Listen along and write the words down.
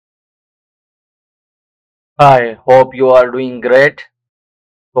Hi, hope you are doing great.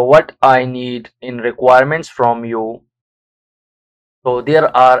 So what I need in requirements from you. So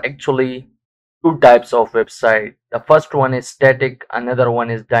there are actually two types of website. The first one is static, another one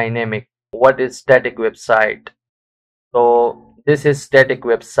is dynamic. What is static website? So this is static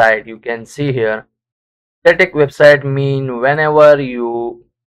website. You can see here. Static website mean whenever you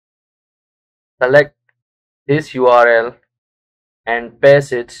select this URL and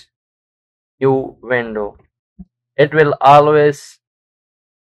paste it new window, it will always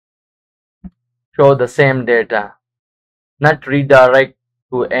show the same data, not redirect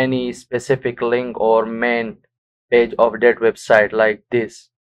to any specific link or main page of that website like this.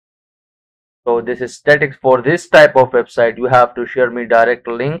 So this is static. For this type of website you have to share me direct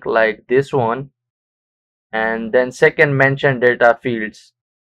link like this one, and then second, mention data fields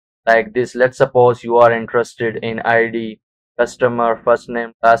like this. Let's suppose you are interested in ID, customer first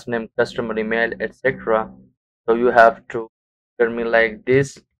name, last name, customer email, etc. So you have to share me like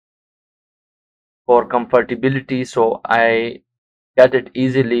this for comfortability, so I get it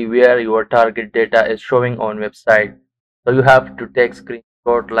easily where your target data is showing on website. So you have to take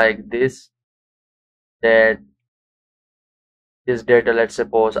screenshot like this, that this data, let's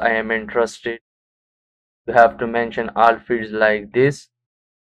suppose I am interested. You have to mention all fields like this,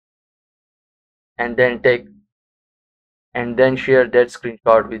 and then take and then share that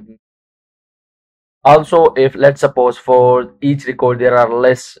screenshot with me. Also, if let's suppose for each record there are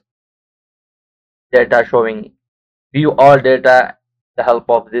less data showing, view all data the help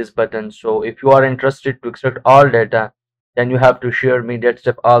of this button. So if you are interested to extract all data, then you have to share me that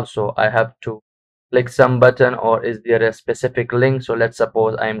step also. I have to click some button, or is there a specific link? So let's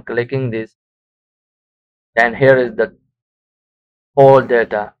suppose I am clicking this, and here is the whole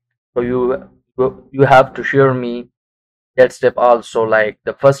data. So you have to share me that step also, like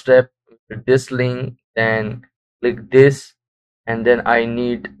the first step, this link, then click this, and then I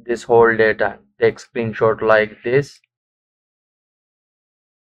need this whole data. Take screenshot like this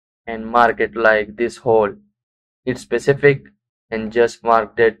and mark it like this whole. It's specific, and just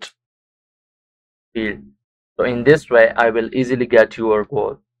mark that field. So in this way I will easily get your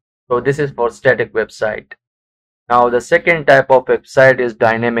goal. So this is for static website. Now the second type of website is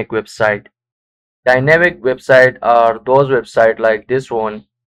dynamic website. Dynamic website are those website like this one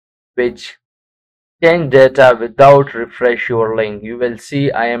which change data without refresh your link. You will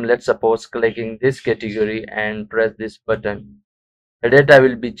see I am, let's suppose, clicking this category and press this button. The data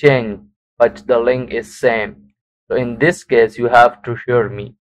will be changed, but the link is same. So in this case you have to share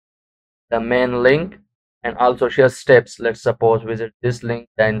me the main link and also share steps. Let's suppose visit this link,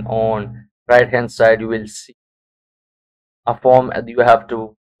 then on right hand side you will see a form, and you have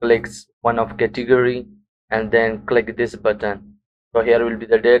to click one of category and then click this button. So here will be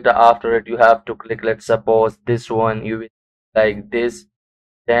the data. After it you have to click, let's suppose this one, you will like this,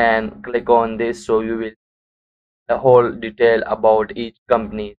 then click on this, so you will the whole detail about each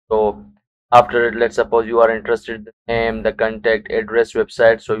company. So after it, let's suppose you are interested in the name, the contact, address,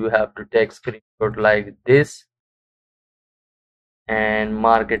 website, so you have to take screenshot like this and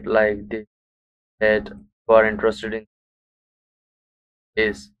mark it like this, that you are interested in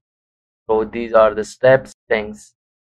this. So these are the steps. Thanks.